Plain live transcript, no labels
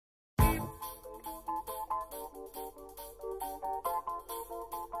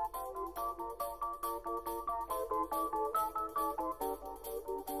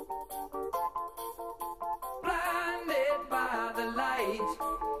light,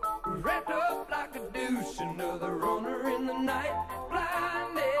 wrapped up like a douche, another runner in the night,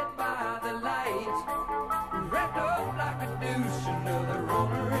 blinded by the light, wrapped up like a douche, another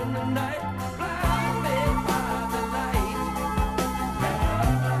runner in the night, blinded by the light, wrapped up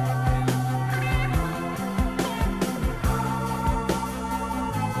like a douche.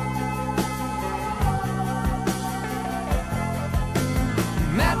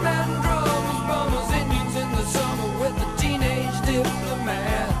 Madman drums, bummers, Indians in the summer with the teenage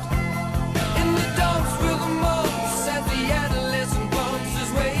diplomat. In the dumps with the mumps as the adolescent bumps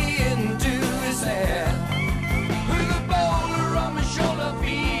his way into his hat. With a boulder on my shoulder,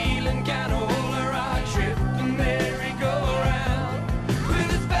 feeling kinda older, I trip the merry-go-round. With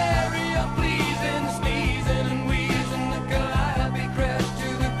his very unpleasing sneezing and wheezing, the calliope crashed to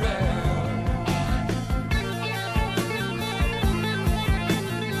the ground.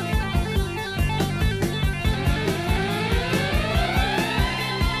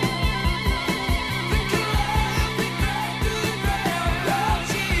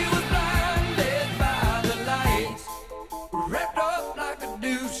 Wrapped up like a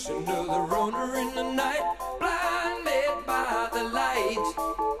douche, another runner in the night, blinded by the light.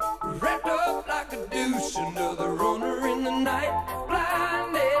 Wrapped up like a douche, another runner in the night,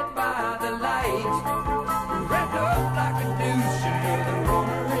 blinded by the light. Wrapped up like a douche, another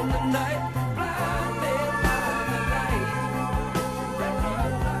runner in the night, blinded by the light. Wrapped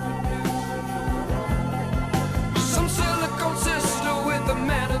up like a douche, another runner. Some silicone sister with a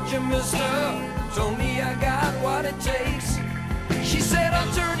manager, mister, told me I got what it takes. She said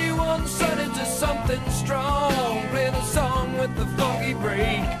I'll turn you one sun into something strong, play the song with the funky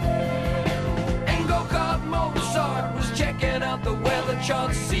break. And go-kart Mozart was checking out the weather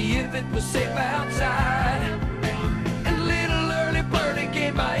chart, see if it was safe outside. And little early birdie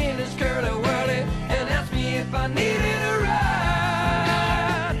came by in his curly-whirly and asked me if I needed a ride.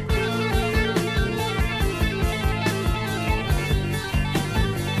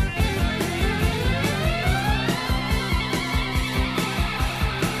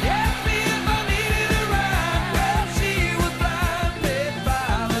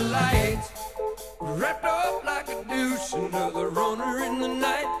 Wrapped up like a douche, another runner in the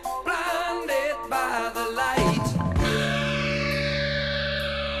night, blinded by the light.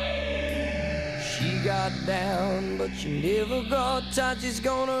 She got down, but she never got tight. She's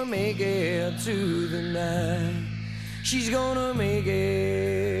gonna make it to the night. She's gonna make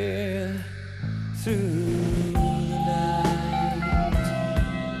it through the night.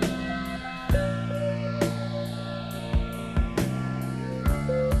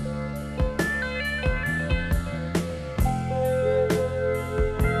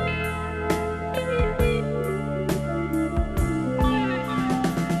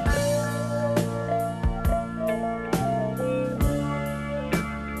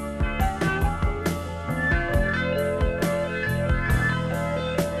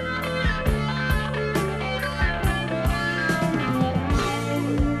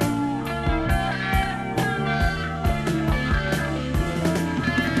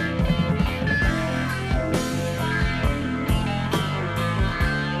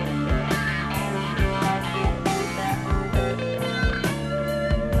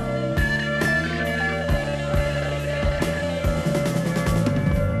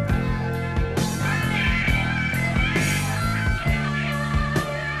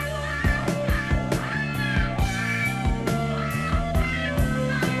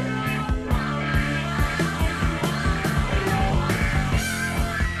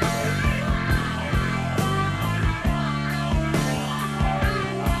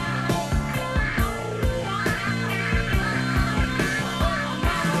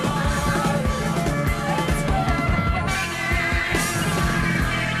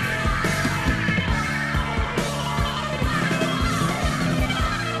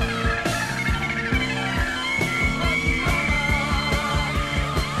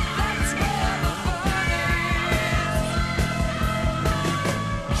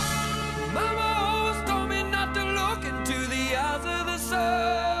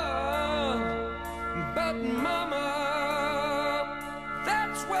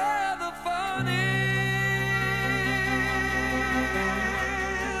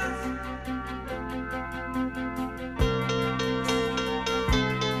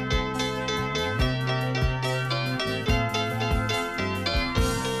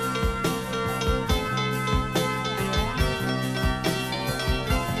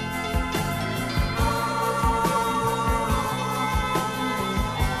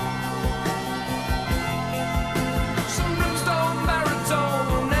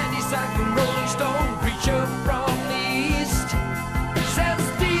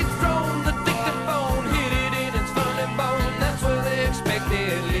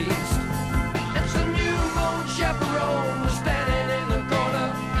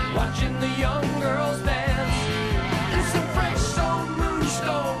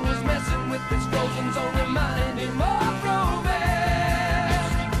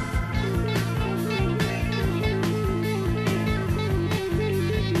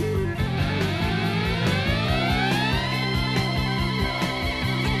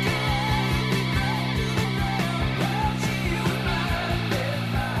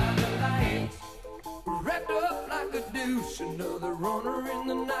 another runner in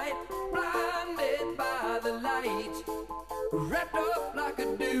the night, blinded by the light. Wrapped up like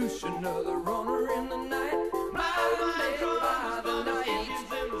a douche, another runner in the night, blinded by the light.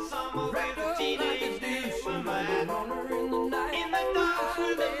 Wrapped up like a douche, another runner in the night, in the dark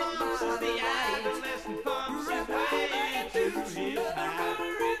with the lumps as the adolescent pumps his way to his back.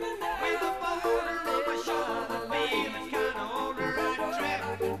 With a boulder on my shoulder, feeling kinda older, I track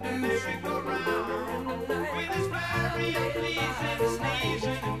the merry-go-round. With his very unpleasing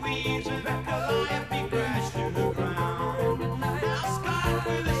sneezing and wheezing, Calliope crashed to the ground. Now Scott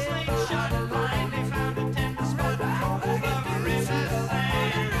with a slingshot blind, they found a tender spot for his lover in the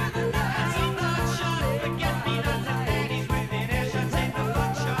sand. And some bloodshot forget-me-nots and daddies within earshot take the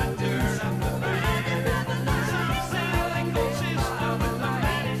bloodshot turn up the band. Some silly cold sister with the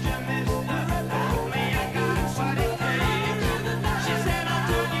manager mister, told me I got what it takes. She said I'll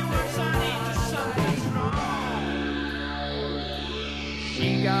turn you up, sonny, to something's wrong. She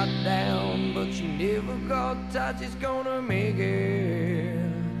got down, but she never got tight. She's gonna make it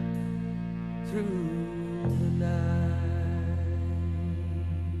through the night.